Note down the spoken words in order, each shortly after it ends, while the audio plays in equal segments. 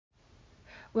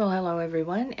Well, hello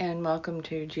everyone, and welcome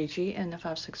to Gigi and the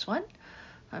 561.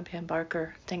 I'm Pam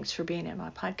Barker. Thanks for being at my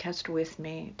podcast with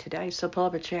me today. So pull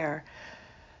up a chair,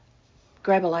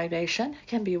 grab a libation. It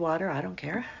can be water, I don't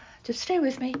care. Just stay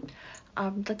with me.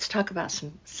 Let's talk about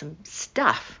some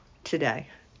stuff today.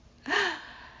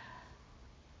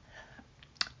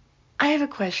 I have a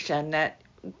question that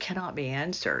cannot be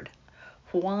answered.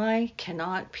 Why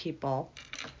cannot people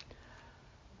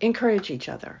encourage each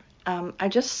other? I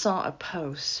just saw a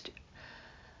post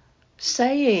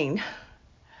saying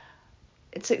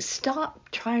it's like, stop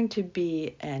trying to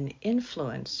be an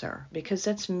influencer because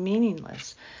that's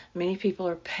meaningless. Many people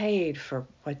are paid for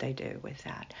what they do with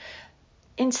that.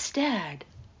 Instead,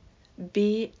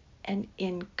 be an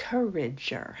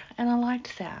encourager. And I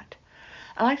liked that.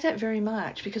 I like that very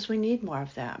much because we need more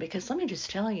of that. Because let me just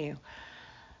tell you,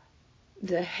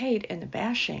 the hate and the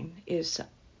bashing is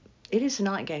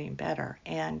not getting better.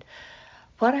 And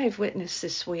what I've witnessed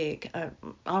this week, I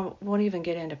won't even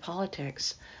get into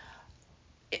politics.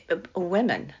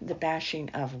 Women, the bashing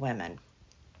of women.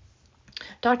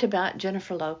 Talked about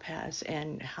Jennifer Lopez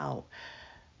and how,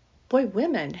 boy,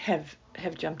 women have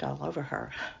jumped all over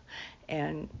her.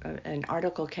 And an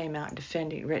article came out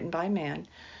written by a man,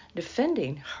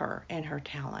 defending her and her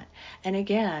talent. And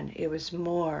again, it was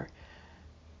more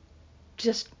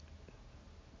just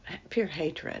pure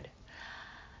hatred.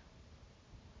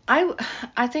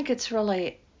 I think it's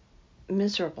really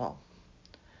miserable.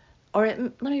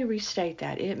 Let me restate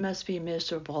that. It must be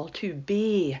miserable to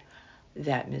be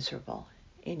that miserable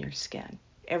in your skin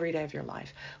every day of your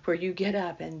life, where you get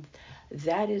up and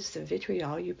that is the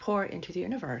vitriol you pour into the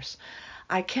universe.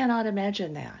 I cannot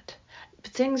imagine that.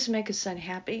 Things make us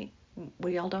unhappy.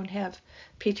 We all don't have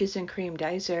peaches and cream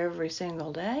days every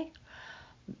single day.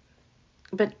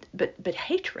 But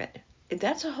hatred,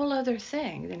 that's a whole other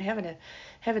thing than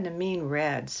having the mean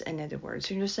reds. In other words,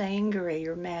 you're just angry,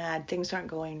 you're mad, things aren't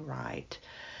going right.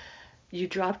 You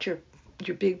dropped your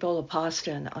big bowl of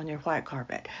pasta on your white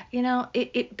carpet. But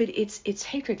it's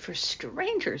hatred for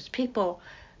strangers, people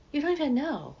you don't even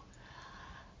know.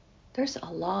 There's a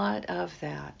lot of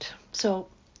that. So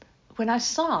when I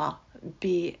saw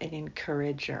be an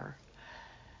encourager,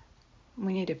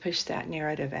 we need to push that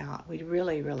narrative out. We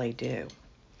really, really do.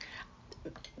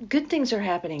 Good things are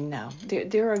happening now.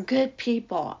 There are good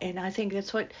people, and I think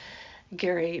that's what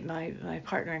Gary, my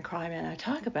partner in crime, and I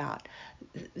talk about.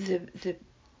 The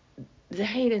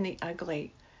hate and the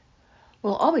ugly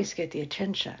will always get the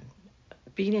attention.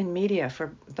 Being in media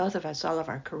for both of us, all of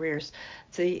our careers,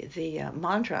 the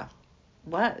mantra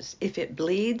was, if it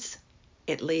bleeds,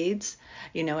 it leads.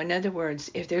 In other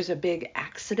words, if there's a big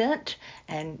accident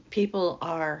and people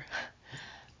are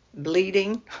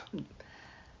bleeding,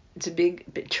 it's a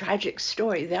big tragic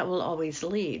story, that will always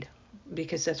lead,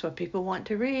 because that's what people want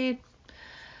to read.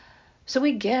 So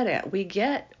we get it. We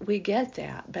get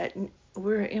that, but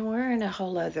we're in a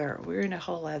whole other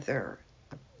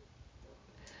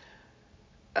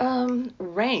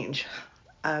range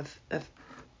of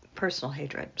personal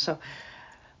hatred. So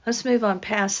let's move on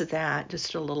past that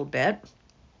just a little bit.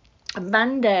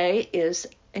 Monday is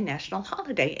a national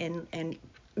holiday, and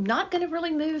I'm not going to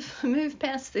really move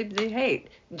past the hate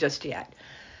just yet,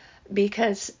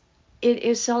 because it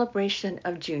is celebration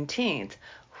of Juneteenth,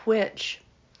 which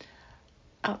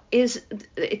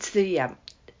it's the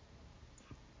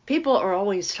people are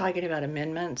always talking about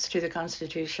amendments to the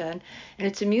Constitution, and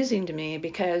it's amusing to me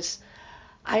because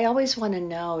I always want to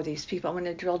know these people. I want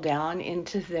to drill down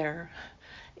into their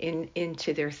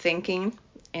thinking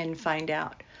and find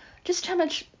out just how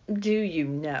much do you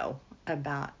know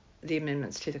about the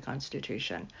amendments to the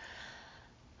Constitution.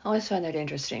 I always find that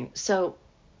interesting. So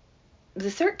the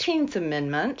 13th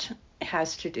Amendment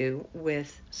has to do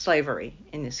with slavery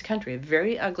in this country, a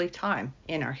very ugly time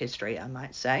in our history, I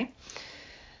might say.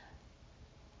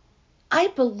 I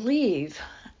believe,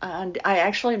 and I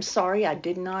actually am sorry I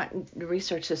did not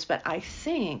research this, but I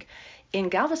think in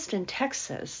Galveston,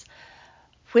 Texas,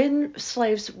 when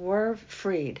slaves were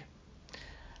freed,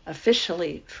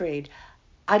 officially freed,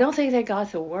 I don't think they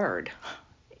got the word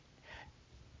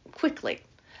quickly.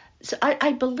 So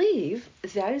I believe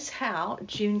that is how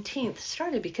Juneteenth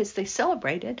started, because they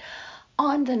celebrated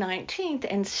on the 19th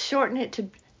and shortened it to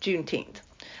Juneteenth.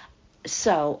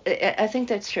 So I think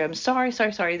that's true. I'm sorry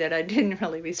that I didn't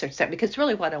really research that, because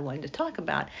really what I wanted to talk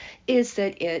about is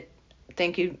that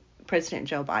thank you, President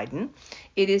Joe Biden,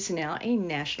 it is now a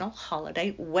national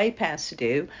holiday, way past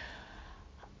due,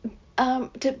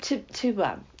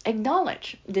 to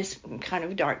acknowledge this kind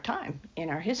of dark time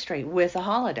in our history with a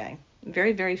holiday.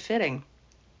 Very, very fitting.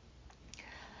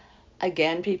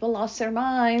 Again, people lost their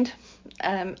mind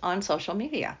on social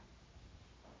media.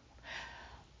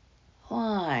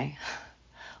 Why?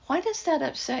 Why does that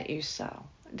upset you so,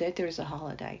 that there's a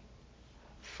holiday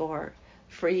for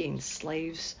freeing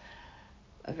slaves,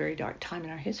 a very dark time in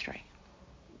our history?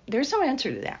 There's no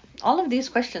answer to that. All of these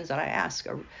questions that I ask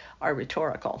are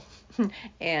rhetorical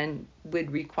and would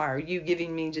require you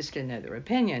giving me just another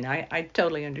opinion. I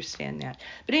totally understand that.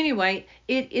 But anyway,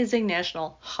 it is a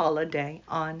national holiday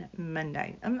on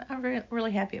Monday. I'm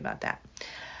really happy about that.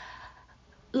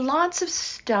 Lots of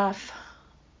stuff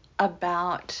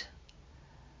about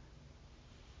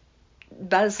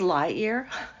Buzz Lightyear,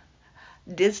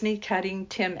 Disney cutting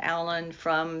Tim Allen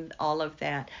from all of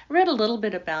that. I read a little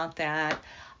bit about that.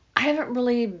 I haven't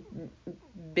really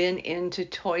been into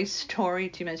Toy Story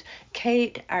too much.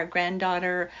 Kate, our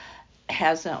granddaughter,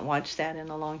 hasn't watched that in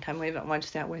a long time. We haven't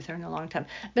watched that with her in a long time.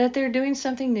 But they're doing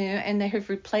something new, and they have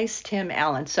replaced Tim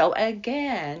Allen. So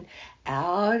again,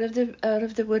 out of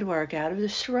the woodwork, out of the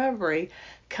shrubbery,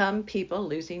 come people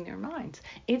losing their minds.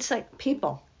 It's like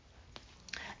people.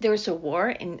 There's a war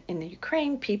in the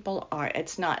Ukraine. People are.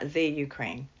 It's not the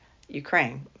Ukraine.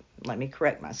 Ukraine. Let me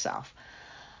correct myself.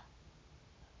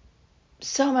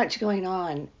 So much going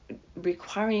on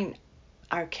requiring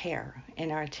our care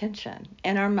and our attention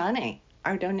and our money,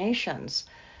 our donations.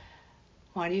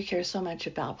 Why do you care so much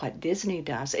about what Disney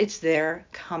does? It's their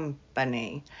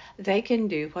company. They can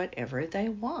do whatever they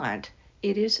want.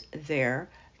 It is their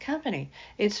company.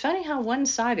 It's funny how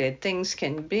one-sided things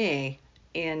can be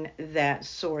in that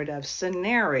sort of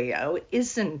scenario,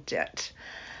 isn't it?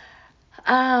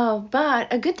 But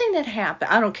a good thing that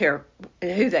happened, I don't care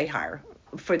who they hire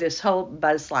for this whole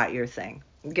Buzz Lightyear thing.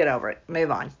 Get over it.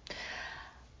 Move on.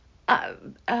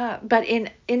 But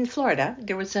in Florida,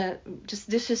 there was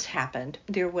this just happened.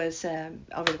 There was,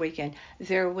 over the weekend,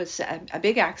 there was a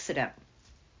big accident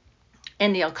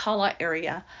in the Ocala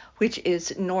area, which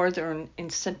is northern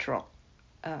and central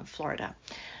Florida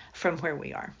from where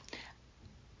we are.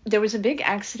 There was a big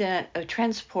accident of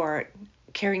transport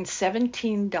carrying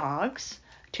 17 dogs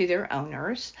to their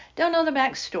owners. Don't know the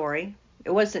backstory.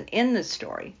 It wasn't in the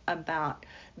story about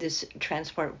this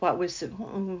transport. Why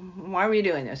were you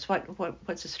doing this?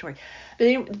 What's the story? But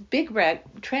the big red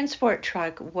transport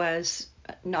truck was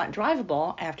not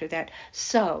drivable after that.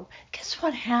 So guess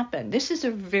what happened? This is a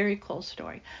very cool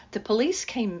story. The police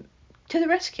came to the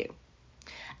rescue,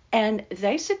 and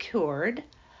they secured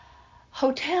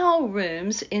hotel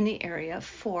rooms in the area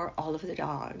for all of the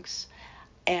dogs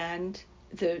and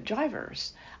the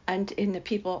drivers and in the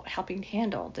people helping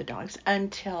handle the dogs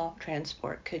until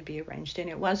transport could be arranged. And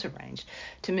it was arranged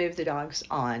to move the dogs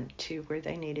on to where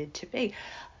they needed to be.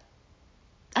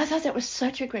 I thought that was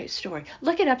such a great story.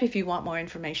 Look it up if you want more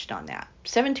information on that.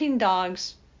 17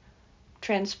 dogs,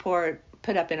 transport,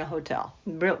 put up in a hotel.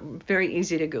 Very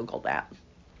easy to Google that.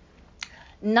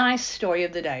 Nice story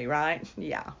of the day, right?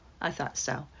 Yeah, I thought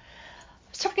so. I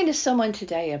was talking to someone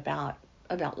today about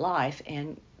life,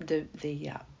 and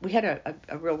we had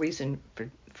a real reason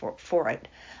for it,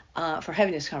 for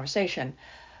having this conversation,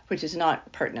 which is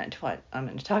not pertinent to what I'm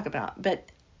going to talk about, but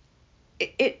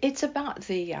it's about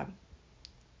the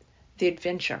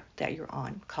adventure that you're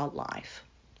on called life,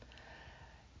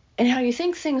 and how you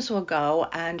think things will go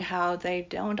and how they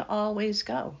don't always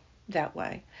go that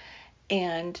way.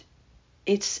 And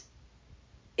it's,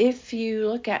 if you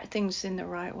look at things in the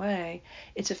right way,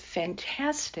 it's a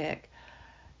fantastic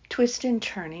twist and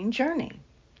turning journey.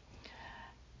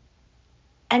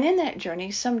 And in that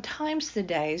journey, sometimes the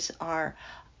days are,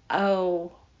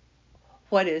 oh,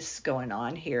 what is going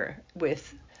on here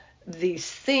with these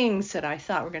things that I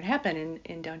thought were going to happen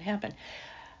and don't happen.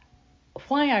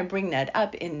 Why I bring that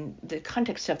up in the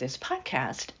context of this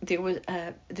podcast, there was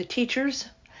the teachers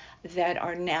that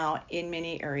are now in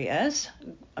many areas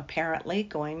apparently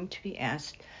going to be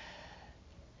asked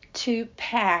to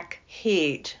pack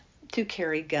heat, to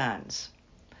carry guns.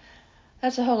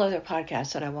 That's a whole other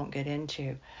podcast that I won't get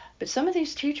into. But some of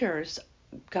these teachers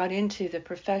got into the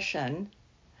profession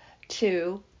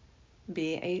to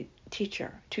be a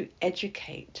teacher, to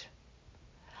educate,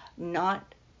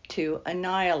 not to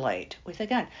annihilate with a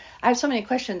gun. I have so many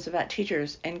questions about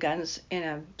teachers and guns in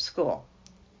a school.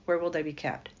 Where will they be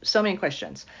kept? So many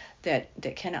questions that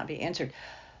cannot be answered.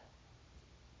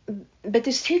 But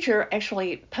this teacher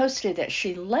actually posted that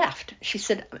she left. She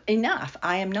said, enough,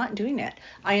 I am not doing it.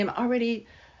 I am already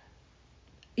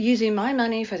using my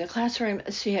money for the classroom.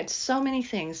 She had so many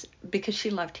things because she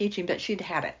loved teaching, but she'd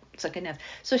had it. It's like enough.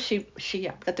 So she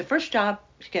got the first job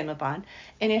she came upon,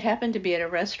 and it happened to be at a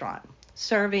restaurant,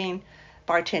 serving,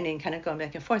 bartending, kind of going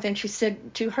back and forth. And she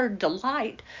said, to her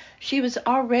delight, she was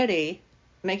already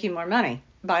making more money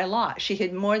by a lot. She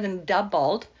had more than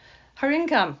doubled her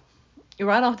income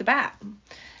right off the bat.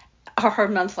 or her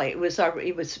monthly. It was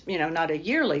not a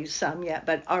yearly sum yet,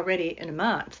 but already in a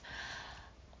month.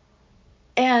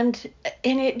 And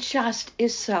it just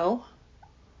is so,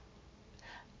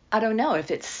 I don't know if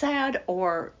it's sad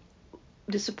or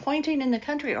disappointing in the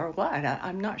country or what.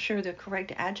 I'm not sure the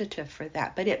correct adjective for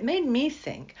that, but it made me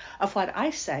think of what I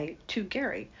say to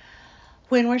Gary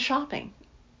when we're shopping.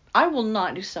 I will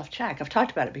not do self-check. I've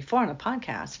talked about it before on a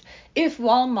podcast. If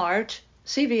Walmart,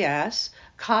 CVS,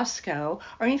 Costco,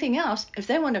 or anything else, if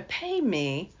they want to pay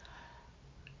me,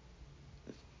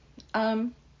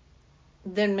 then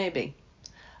maybe.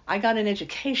 I got an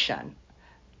education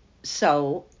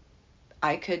so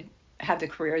I could have the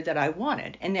career that I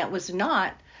wanted, and that was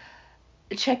not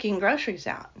checking groceries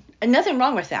out. And nothing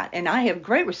wrong with that. And I have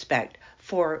great respect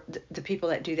for the people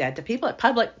that do that. The people at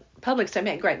Publix that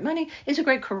make great money is a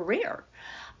great career.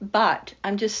 But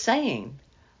I'm just saying,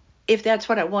 if that's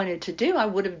what I wanted to do, I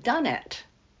would have done it.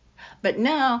 But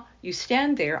now you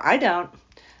stand there, I don't,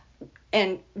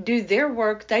 and do their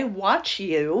work. They watch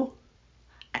you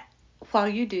while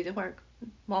you do the work.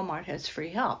 Walmart has free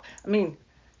help. I mean,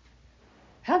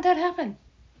 how'd that happen?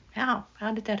 How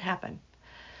did that happen?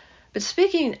 But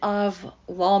speaking of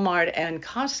Walmart and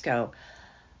Costco,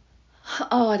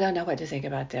 oh, I don't know what to think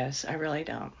about this. I really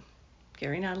don't.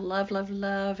 Gary and I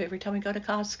love every time we go to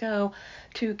Costco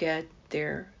to get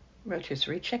their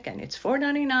rotisserie chicken. It's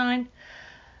 $4.99.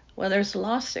 Well, there's a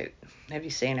lawsuit. Have you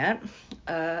seen it?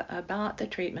 About the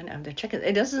treatment of the chicken.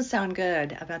 It doesn't sound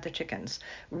good about the chickens.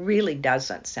 Really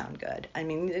doesn't sound good. I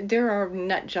mean, there are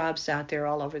nut jobs out there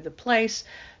all over the place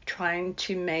trying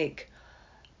to make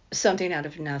something out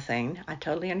of nothing. I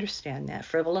totally understand that.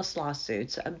 Frivolous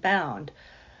lawsuits abound.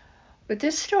 But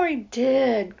this story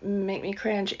did make me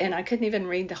cringe, and I couldn't even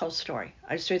read the whole story.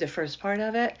 I just read the first part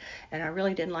of it, and I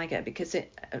really didn't like it because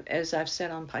it, as I've said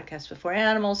on podcasts before,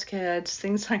 animals, kids,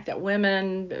 things like that,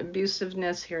 women,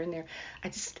 abusiveness here and there.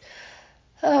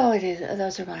 It is.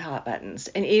 Those are my hot buttons,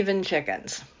 and even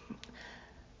chickens.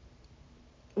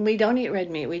 We don't eat red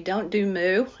meat. We don't do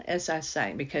moo, as I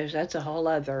say, because that's a whole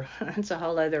other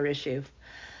issue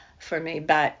for me.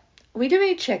 But we do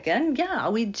eat chicken. Yeah,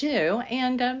 we do,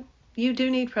 and you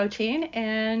do need protein,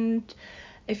 and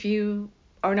if you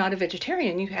are not a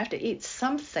vegetarian, you have to eat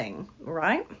something,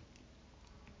 right?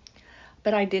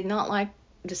 But I did not like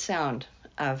the sound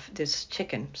of this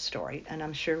chicken story, and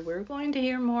I'm sure we're going to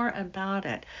hear more about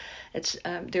it.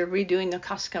 They're redoing the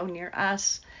Costco near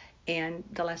us, and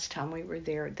the last time we were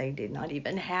there, they did not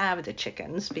even have the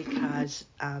chickens because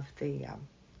of the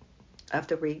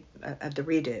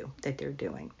redo that they're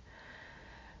doing.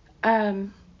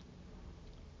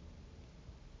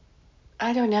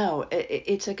 I don't know.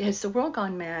 Has the world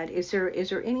gone mad? Is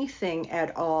there anything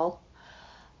at all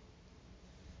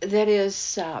that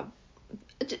is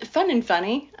fun and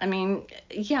funny? I mean,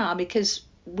 yeah, because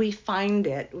we find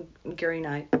it. Gary and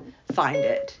I find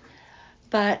it,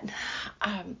 but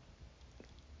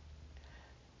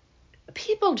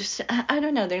people just, I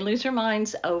don't know. They lose their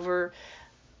minds over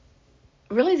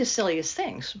really the silliest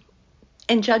things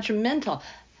and judgmental.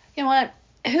 You know what?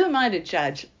 Who am I to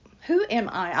judge? Who am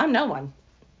I? I'm no one.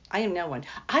 I am no one.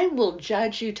 I will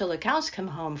judge you till the cows come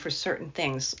home for certain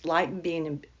things, like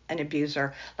being an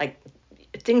abuser, like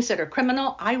things that are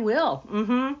criminal. I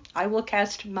will. I will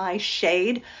cast my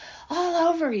shade all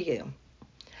over you.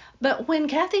 But when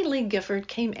Kathie Lee Gifford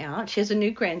came out, she has a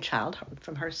new grandchild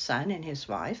from her son and his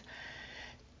wife,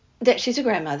 that she's a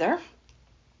grandmother,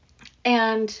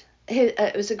 and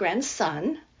it was a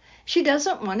grandson. She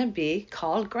doesn't want to be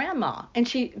called grandma, and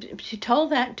she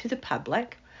told that to the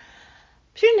public.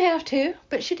 She didn't have to,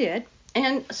 but she did.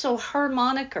 And so her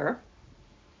moniker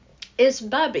is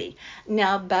Bubby.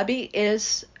 Now, Bubby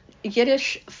is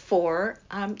Yiddish for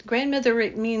grandmother.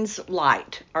 It means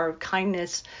light or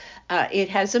kindness. It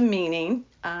has a meaning.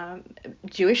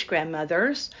 Jewish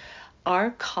grandmothers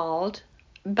are called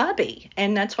Bubby,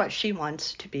 and that's what she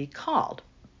wants to be called.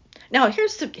 Now,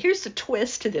 here's the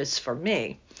twist to this for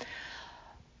me.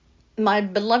 My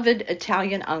beloved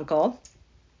Italian uncle,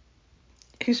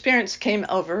 whose parents came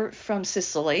over from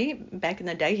Sicily back in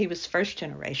the day. He was first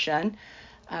generation,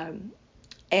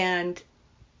 and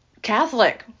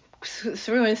Catholic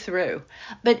through and through.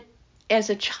 But as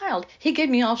a child, he gave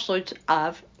me all sorts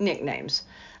of nicknames,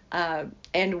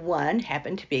 and one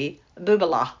happened to be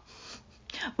Bubala,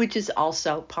 which is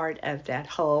also part of that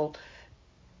whole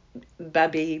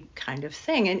Bubby kind of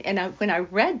thing. And when I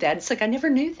read that, it's like I never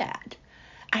knew that.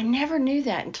 I never knew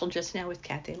that until just now with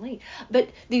Kathie Lee. But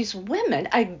these women,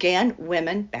 again,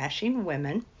 women bashing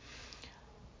women,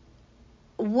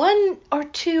 one or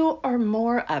two or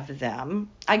more of them,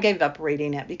 I gave up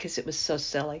reading it because it was so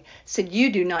silly, said,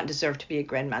 "You do not deserve to be a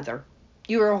grandmother.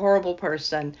 You are a horrible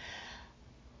person."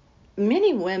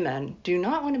 Many women do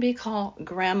not want to be called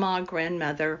grandma,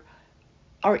 grandmother,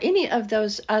 or any of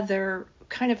those other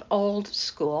kind of old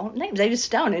school names. They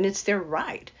just don't, and it's their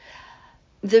right.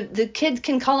 The kids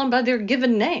can call them by their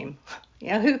given name.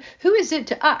 Who is it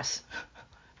to us?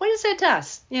 What is it to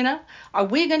us? Are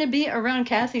we going to be around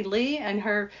Kathy Lee and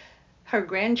her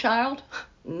grandchild?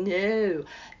 No,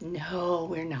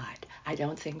 we're not. I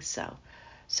don't think so.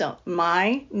 So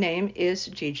my name is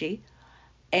Gigi,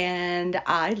 and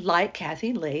I, like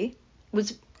Kathy Lee,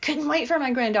 couldn't wait for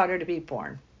my granddaughter to be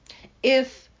born.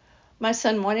 If my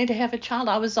son wanted to have a child,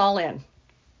 I was all in.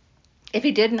 If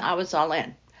he didn't, I was all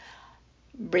in.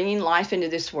 Bringing life into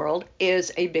this world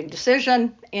is a big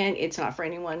decision, and it's not for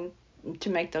anyone to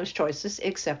make those choices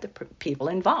except the people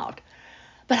involved.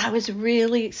 But I was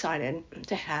really excited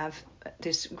to have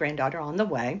this granddaughter on the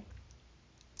way.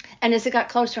 And as it got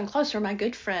closer and closer, my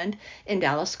good friend in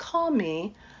Dallas called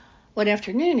me one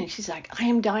afternoon, and she's like, "I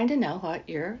am dying to know what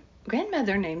your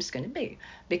grandmother name's going to be,"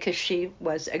 because she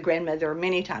was a grandmother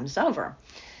many times over.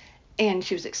 And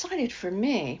she was excited for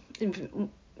me,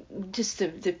 just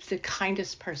the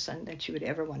kindest person that you would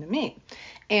ever want to meet.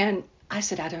 And I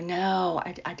said, "I don't know.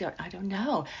 I don't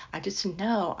know. I just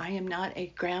know I am not a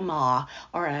grandma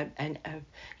or a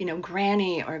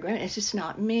granny or grandma. It's just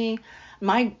not me.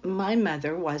 My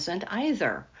mother wasn't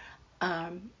either."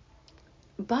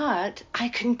 But I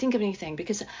couldn't think of anything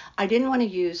because I didn't want to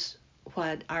use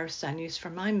what our son used for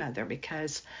my mother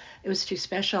because it was too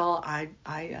special. I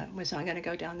was not going to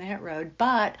go down that road,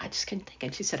 but I just couldn't think.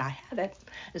 And she said, "I have it.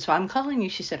 That's why I'm calling you."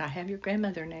 She said, "I have your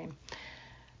grandmother name,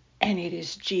 and it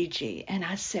is Gigi." And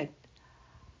I said,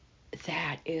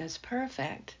 "That is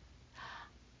perfect."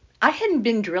 I hadn't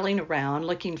been drilling around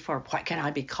looking for what can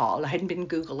I be called. I hadn't been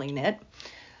Googling it.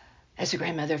 As a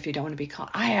grandmother, if you don't want to be called.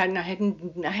 I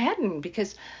hadn't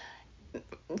because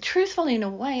truthfully, in a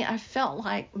way, I felt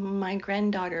like my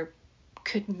granddaughter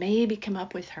could maybe come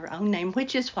up with her own name,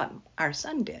 which is what our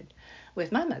son did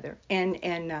with my mother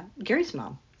and Gary's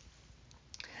mom.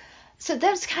 So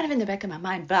that was kind of in the back of my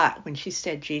mind. But when she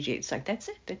said Gigi, it's like, that's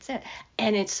it.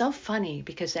 And it's so funny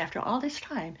because after all this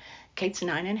time, Kate's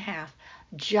 9.5,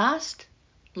 just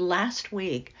last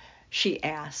week, she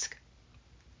asked,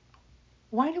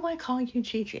 "Why do I call you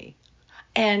Gigi?"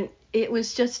 And it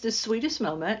was just the sweetest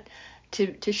moment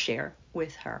to share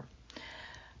with her.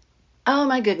 Oh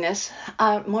my goodness,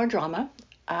 more drama.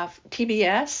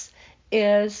 TBS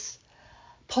is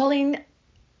pulling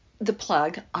the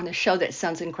plug on a show that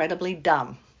sounds incredibly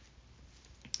dumb.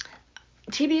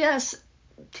 TBS,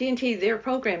 TNT, their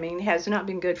programming has not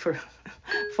been good for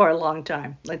a long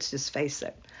time. Let's just face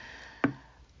it.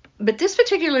 But this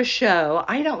particular show,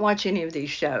 I don't watch any of these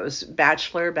shows.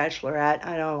 Bachelor, Bachelorette,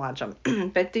 I don't watch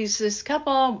them. But this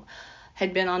couple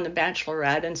had been on The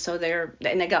Bachelorette, and so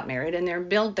they got married, and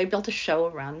they built a show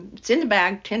around. It's in the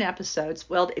bag, 10 episodes.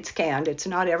 Well, it's canned. It's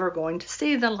not ever going to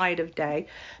see the light of day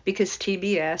because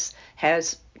TBS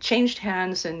has changed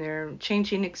hands, and they're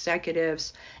changing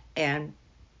executives, and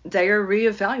they are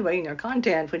reevaluating their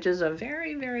content, which is a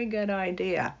very, very good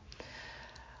idea.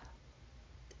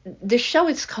 The show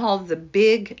is called The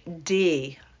Big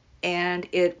D, and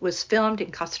it was filmed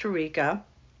in Costa Rica.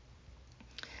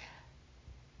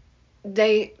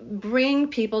 They bring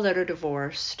people that are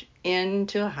divorced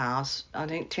into a house, I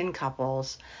think 10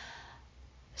 couples.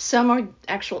 Some are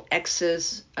actual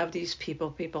exes of these people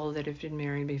that have been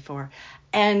married before.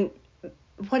 And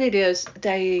what it is,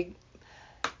 they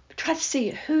try to see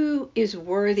who is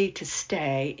worthy to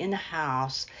stay in the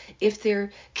house if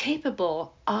they're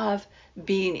capable of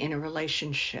being in a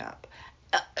relationship.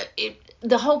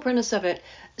 The whole premise of it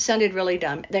sounded really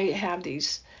dumb. They have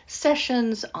these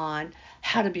sessions on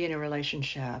how to be in a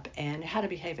relationship and how to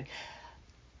behave.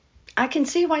 I can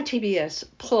see why TBS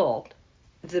pulled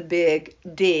The Big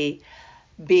D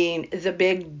being the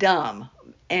big dumb,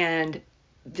 and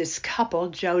this couple,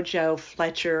 JoJo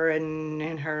Fletcher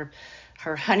and her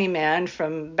honeyman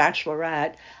from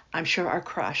Bachelorette, I'm sure are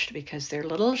crushed because their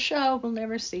little show will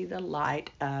never see the light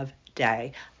of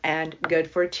day. And good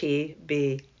for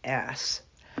TBS.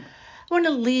 I want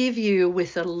to leave you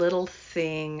with a little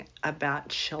thing about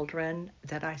children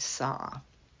that I saw.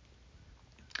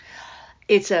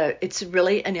 It's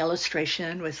really an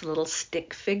illustration with little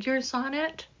stick figures on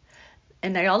it,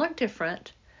 and they all look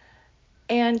different.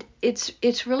 And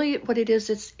it's really what it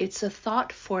is. It's a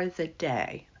thought for the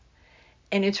day.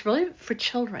 And it's really for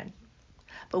children.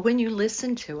 But when you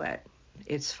listen to it,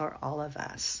 it's for all of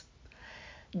us.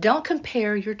 Don't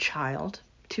compare your child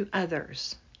to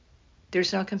others.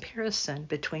 There's no comparison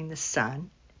between the sun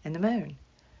and the moon.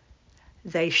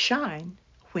 They shine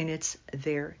when it's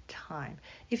their time.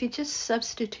 If you just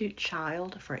substitute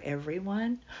child for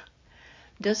everyone,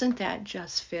 doesn't that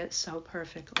just fit so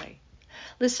perfectly?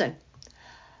 Listen,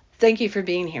 thank you for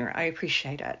being here. I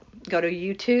appreciate it. Go to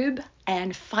YouTube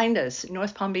and find us,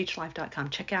 northpalmbeachlife.com.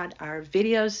 Check out our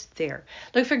videos there.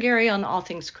 Look for Gary on All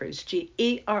Things Cruise,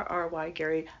 Gerry,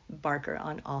 Gary Barker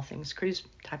on All Things Cruise.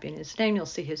 Type in his name, you'll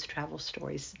see his travel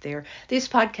stories there. These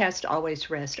podcasts always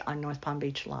rest on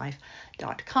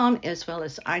northpalmbeachlife.com, as well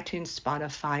as iTunes,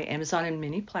 Spotify, Amazon, and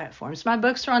many platforms. My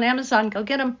books are on Amazon. Go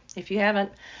get them if you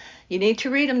haven't. You need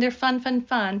to read them. They're fun, fun,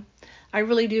 fun. I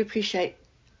really do appreciate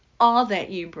all that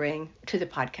you bring to the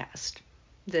podcast,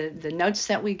 the notes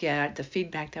that we get, the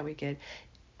feedback that we get.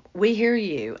 We hear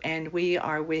you and we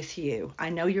are with you. I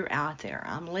know you're out there.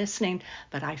 I'm listening,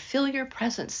 but I feel your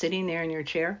presence sitting there in your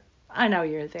chair. I know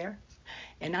you're there,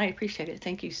 and I appreciate it.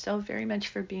 Thank you so very much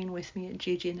for being with me at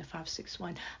Gigi in the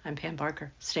 561. I'm Pam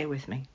Barker. Stay with me.